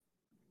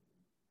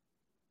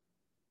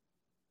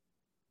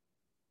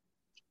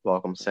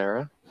Welcome,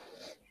 Sarah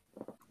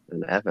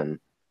and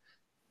Evan.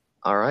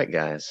 All right,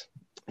 guys.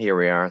 Here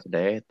we are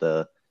today at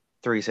the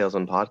Three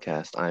Salesmen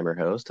podcast. I'm your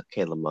host,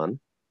 Caleb Munn.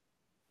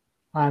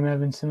 I'm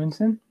Evan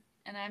Simonson.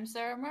 And I'm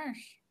Sarah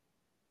Marsh.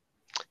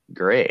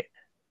 Great.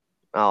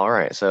 All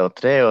right. So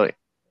today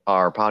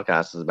our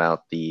podcast is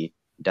about the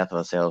Death of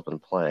a Salesman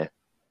play,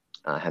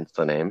 hence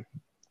the name.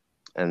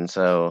 And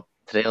so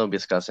today we'll be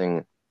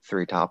discussing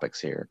three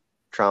topics here: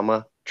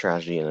 trauma,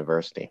 tragedy, and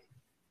adversity.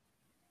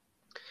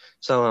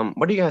 So,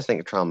 what do you guys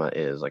think trauma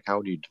is? Like, how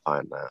would you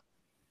define that?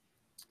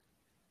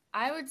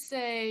 I would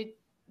say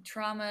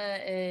trauma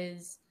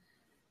is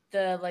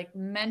the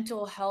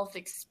mental health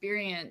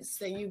experience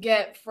that you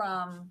get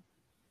from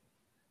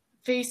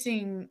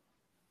facing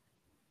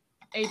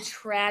a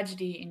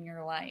tragedy in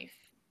your life.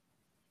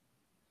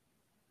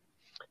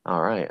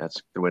 All right, that's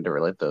a good way to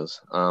relate those.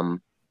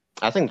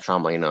 I think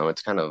trauma,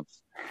 it's I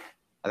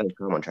think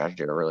trauma and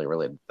tragedy are really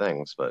related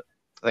things, but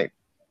I think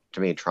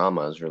to me,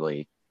 trauma is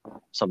really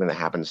something that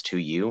happens to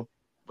you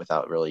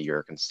without really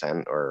your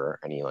consent or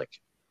any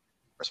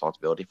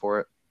responsibility for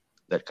it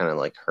that kind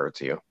of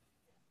hurts you.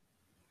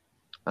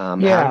 How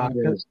have Yeah,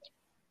 you guys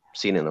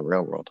seen it in the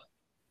real world?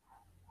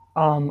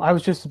 I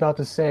was just about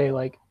to say,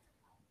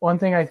 one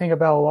thing I think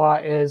about a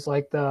lot is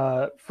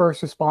the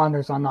first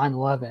responders on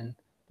 9/11.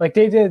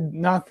 They did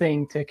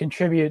nothing to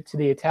contribute to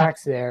the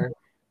attacks there,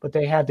 but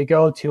they had to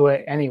go to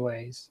it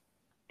anyways.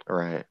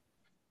 Right.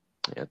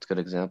 Yeah, it's a good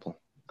example.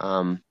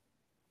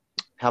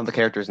 How have the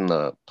characters in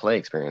the play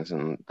experience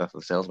in Death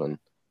of the Salesman?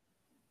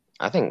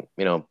 I think,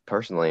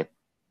 personally,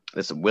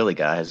 this Willie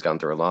guy has gone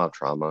through a lot of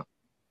trauma.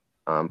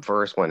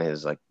 First, when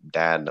his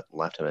dad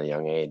left him at a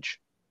young age,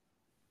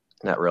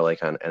 that really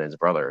and his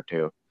brother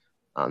too,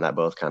 that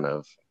both kind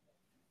of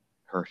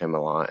hurt him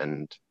a lot,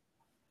 and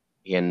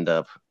he ended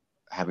up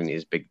having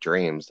these big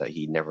dreams that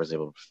he never was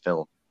able to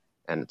fulfill,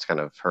 and it's kind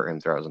of hurt him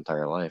throughout his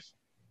entire life.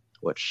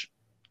 Which,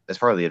 as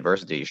far as the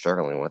adversity he's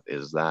struggling with,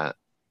 is that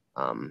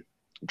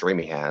dream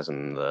he has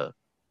and the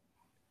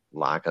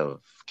lack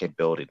of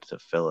capability to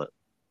fill it.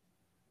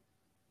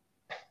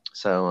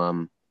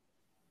 So,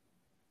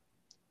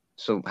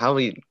 so how do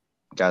you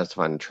guys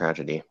define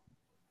tragedy?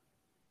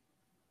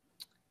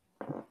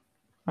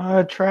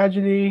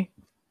 Tragedy.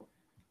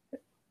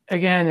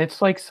 Again,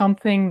 it's like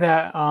something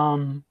that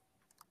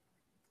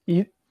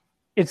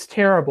it's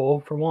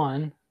terrible for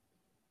one,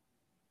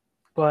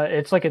 but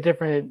it's like a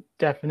different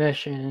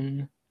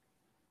definition.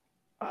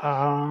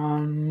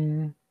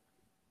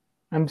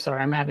 I'm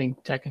sorry, I'm having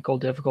technical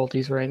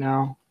difficulties right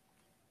now.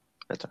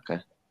 That's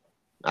okay.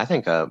 I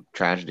think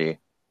tragedy,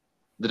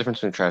 the difference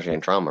between tragedy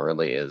and trauma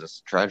really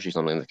is tragedy is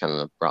something that's kind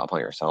of brought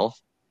upon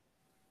yourself.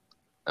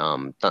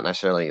 Not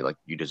necessarily like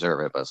you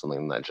deserve it, but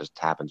something that just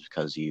happens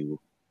because you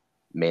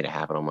made it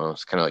happen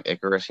almost. Kind of like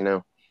Icarus,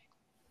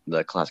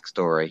 the classic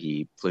story.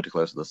 He flew too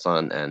close to the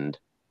sun, and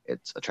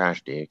it's a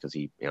tragedy because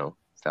he,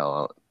 fell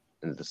out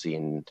into the sea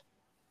and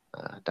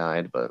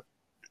died. But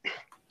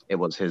it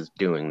was his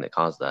doing that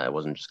caused that. It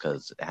wasn't just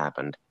because it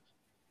happened.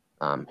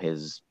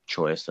 His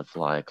choice to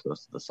fly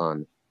close to the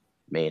sun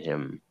made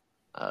him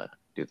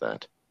do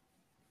that.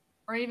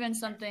 Or even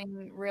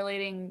something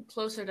relating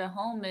closer to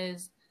home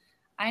is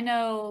I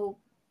know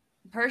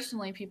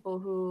personally people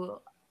who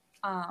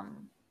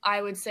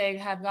I would say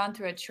have gone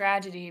through a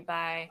tragedy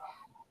by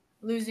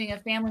losing a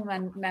family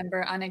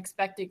member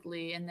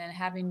unexpectedly and then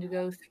having to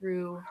go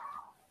through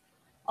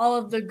all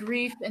of the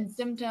grief and the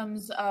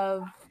symptoms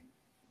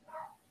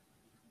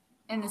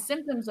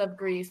of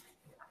grief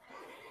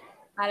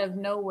out of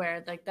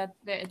nowhere. Like that,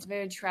 it's a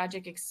very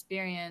tragic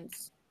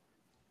experience.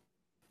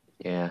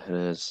 Yeah, it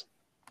is.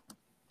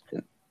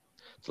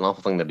 It's an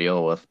awful thing to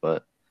deal with,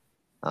 but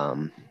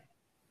um,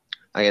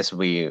 I guess if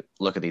we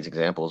look at these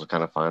examples, we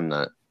kind of find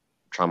that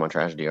trauma and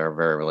tragedy are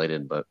very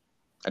related, but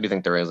I do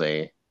think there is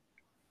a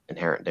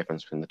inherent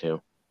difference between the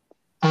two.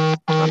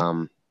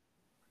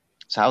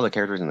 So how the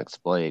characters in the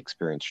display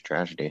experience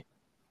tragedy?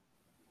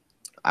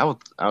 I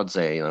would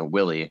say,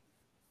 Willie,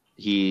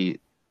 he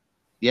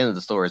the end of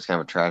the story is kind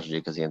of a tragedy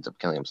because he ends up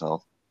killing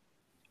himself,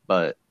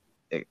 but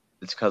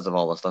it's because of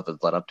all the stuff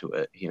that's led up to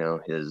it.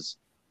 His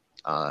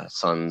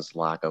son's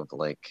lack of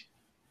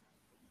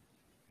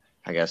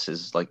I guess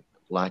his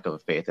lack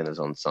of faith in his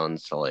own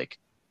sons to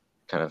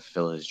kind of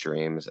fill his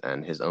dreams,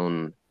 and his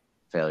own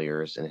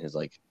failures in his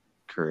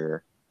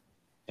career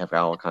have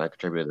all kind of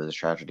contributed to this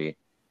tragedy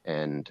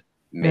and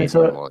And made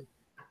so, him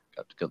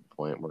got to the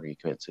point where he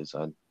commits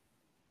suicide.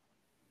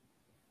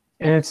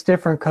 and it's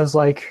different because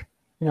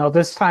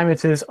this time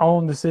it's his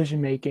own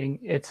decision making.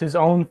 It's his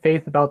own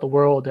faith about the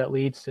world that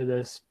leads to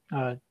this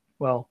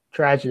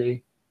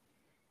tragedy.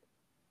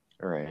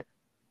 All right.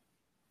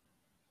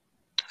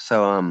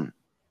 So,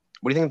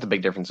 what do you think the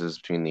big differences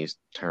between these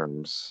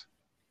terms?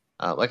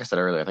 Like I said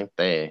earlier, I think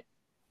they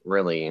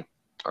really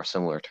are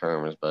similar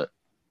terms, but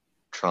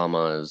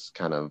trauma is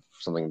kind of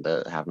something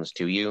that happens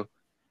to you,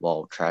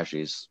 while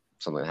tragedy is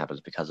something that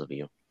happens because of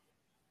you.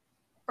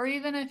 Or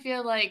even I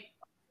feel like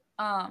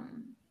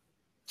um,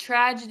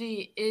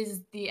 tragedy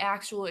is the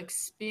actual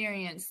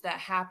experience that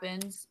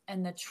happens,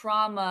 and the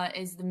trauma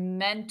is the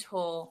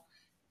mental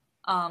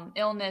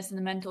illness and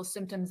the mental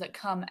symptoms that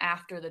come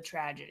after the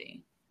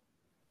tragedy.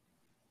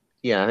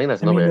 Yeah, I think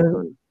that's I another mean, way there,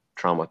 of doing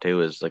trauma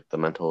too, is like the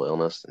mental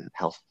illness and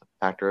health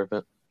factor of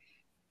it.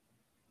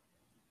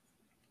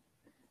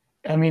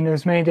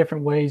 there's many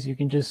different ways you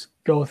can just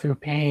go through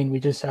pain. We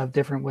just have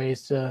different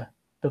ways to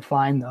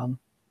define them.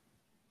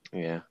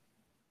 Yeah.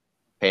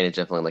 Pain is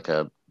definitely like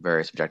a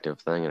very subjective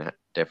thing and it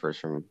differs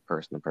from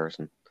person to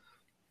person.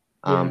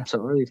 Yeah. So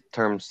really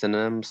terms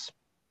synonyms,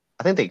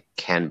 I think they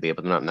can be,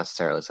 but they're not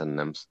necessarily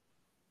synonyms.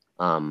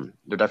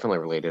 They're definitely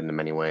related in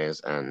many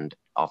ways, and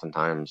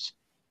oftentimes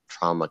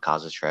trauma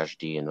causes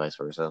tragedy and vice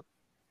versa.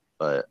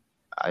 But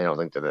I don't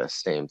think they're the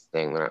same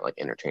thing. They're not like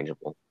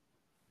interchangeable.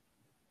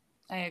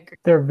 I agree.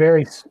 They're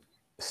very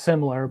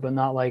similar, but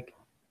not like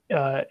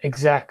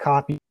exact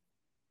copy.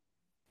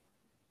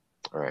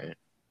 All right.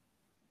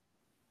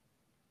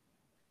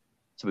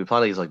 So we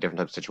apply these like different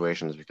types of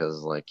situations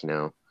because like,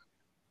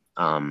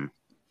 um,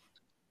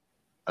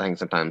 I think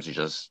sometimes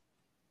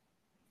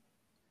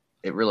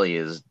it really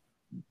is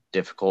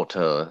difficult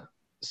to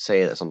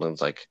say that something's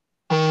like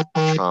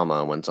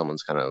trauma when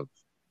someone's kind of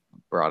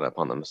brought up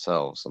on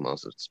themselves.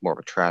 Almost, it's more of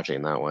a tragedy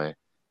in that way.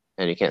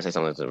 And you can't say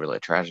something's really a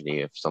tragedy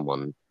if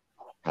someone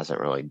hasn't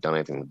really done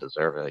anything to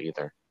deserve it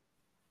either.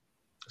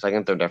 So I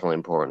think they're definitely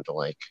important to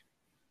like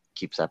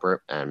keep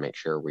separate and make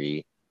sure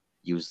we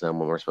use them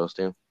when we're supposed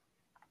to.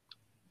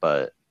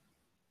 But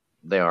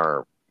they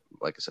are,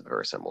 like I said,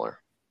 very similar.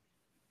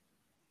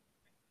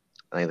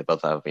 I think they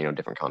both have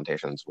different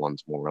connotations.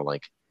 One's more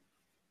like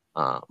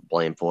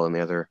blameful than the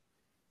other,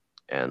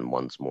 and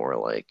one's more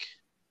like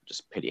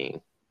just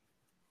pitying.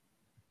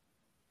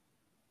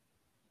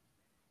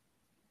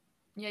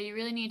 Yeah, you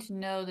really need to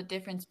know the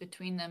difference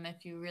between them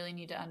if you really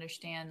need to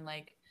understand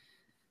like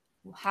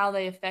how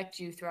they affect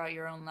you throughout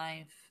your own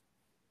life.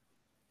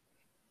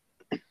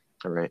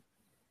 All right.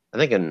 I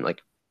think in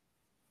like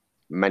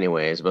many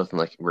ways, both in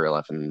like real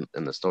life and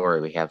in the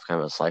story, we have kind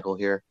of a cycle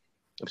here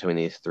between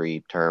these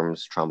three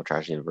terms, trauma,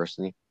 tragedy, and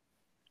adversity,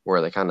 where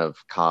they kind of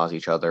cause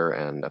each other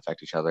and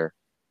affect each other.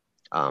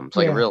 So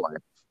like in Yeah. real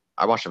life,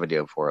 I watched a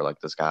video before, like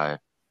this guy,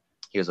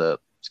 he was a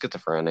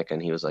schizophrenic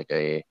and he was like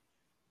a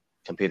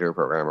computer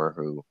programmer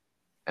who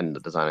ended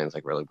up designing this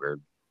like really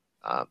weird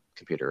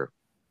computer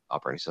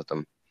operating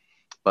system.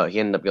 But he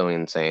ended up going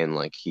insane.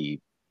 Like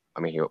he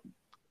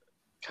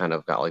kind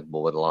of got like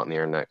bullied a lot on the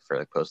internet for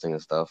like posting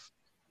and stuff.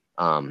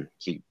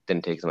 He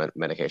didn't take some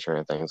medication or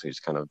anything, so he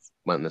just kind of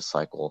went in this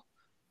cycle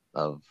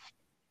of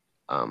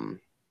um,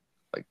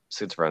 like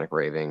schizophrenic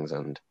ravings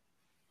and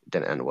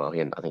didn't end well.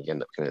 I think he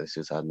ended up committing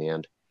suicide in the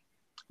end.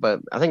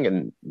 But I think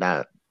in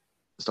that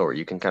story,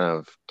 you can kind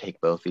of take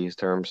both these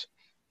terms.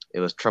 It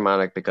was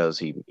traumatic because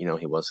he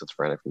was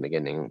schizophrenic from the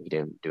beginning. He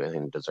didn't do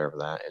anything to deserve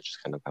that. It's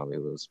just kind of how he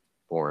was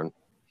born.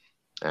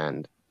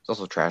 And it's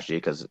also tragedy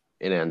because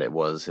in the end, it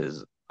was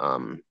his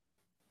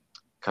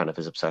kind of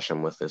his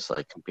obsession with this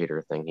like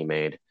computer thing he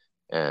made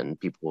and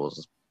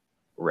people's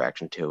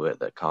reaction to it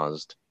that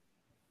caused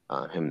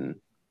him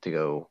to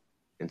go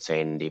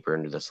insane and deeper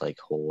into this like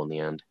hole in the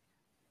end.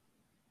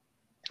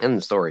 And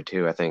the story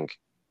too, I think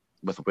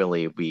with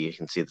Willie, we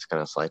can see this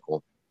kind of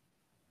cycle.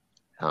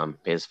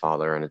 His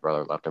father and his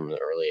brother left him at an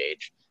early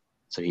age,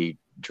 so he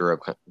grew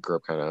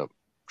up kind of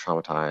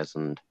traumatized,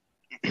 and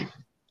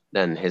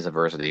then his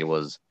adversity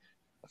was,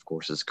 of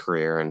course, his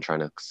career and trying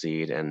to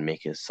succeed and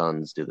make his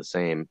sons do the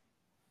same.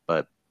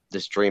 But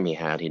this dream he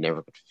had, he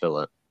never could fulfill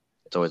it.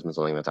 It's always been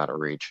something that's out of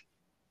reach,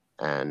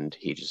 and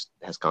he just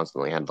has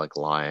constantly had to like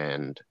lie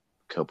and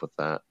cope with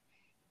that.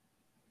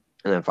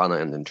 And then finally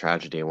ends in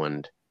tragedy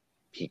when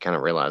he kind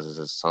of realizes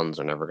his sons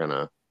are never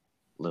gonna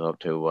live up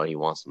to what he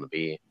wants them to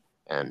be,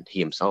 and he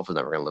himself is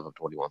never gonna live up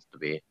to what he wants to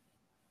be,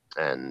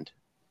 and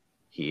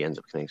he ends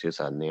up committing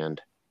suicide in the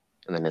end.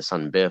 And then his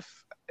son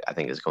Biff, I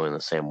think, is going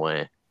the same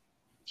way.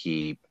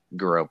 He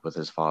grew up with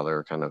his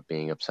father kind of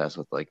being obsessed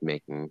with like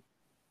making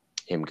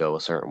him go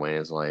a certain way in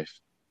his life.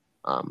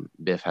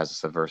 Biff has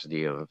this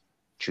adversity of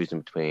choosing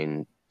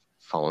between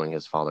following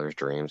his father's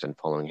dreams and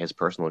following his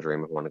personal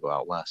dream of wanting to go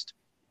out west,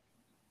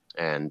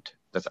 and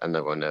that's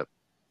going to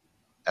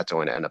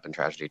end up in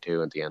tragedy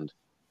too at the end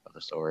of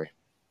the story.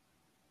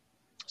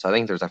 So I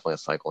think there's definitely a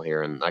cycle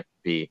here, and that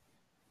could be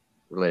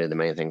related to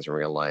many things in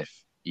real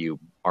life. You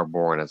are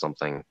born as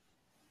something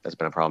that's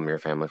been a problem in your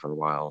family for a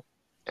while,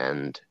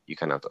 and you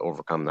kind of have to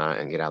overcome that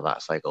and get out of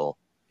that cycle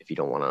if you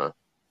don't want to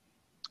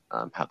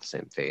have the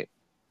same fate.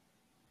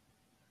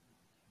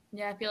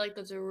 Yeah, I feel like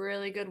that's a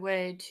really good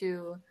way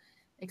to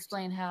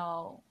explain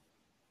how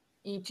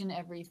each and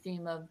every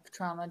theme of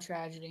trauma,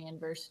 tragedy, and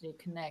adversity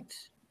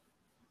connect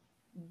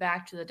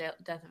back to the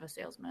death of a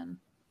salesman.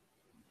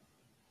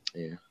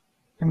 Yeah.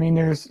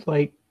 There's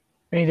like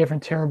many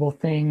different terrible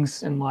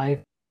things in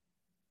life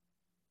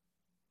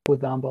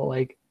with them, but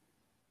like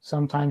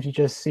sometimes you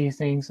just see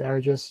things that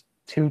are just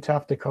too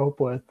tough to cope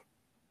with.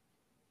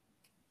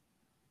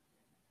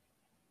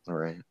 All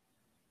right.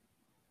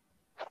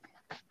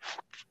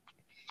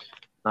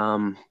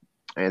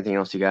 Anything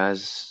else you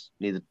guys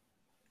need to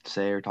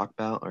say or talk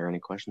about, or any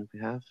questions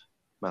you have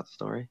about the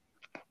story?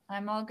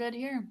 I'm all good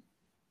here.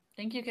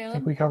 Thank you, I think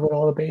Caleb. we covered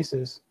all the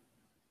bases.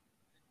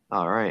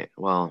 All right.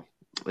 Well,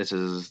 this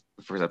is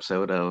the first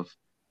episode of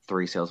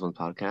Three Salesmen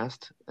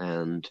Podcast,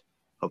 and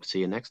hope to see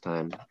you next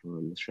time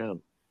on the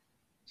show.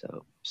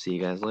 So, see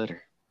you guys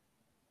later.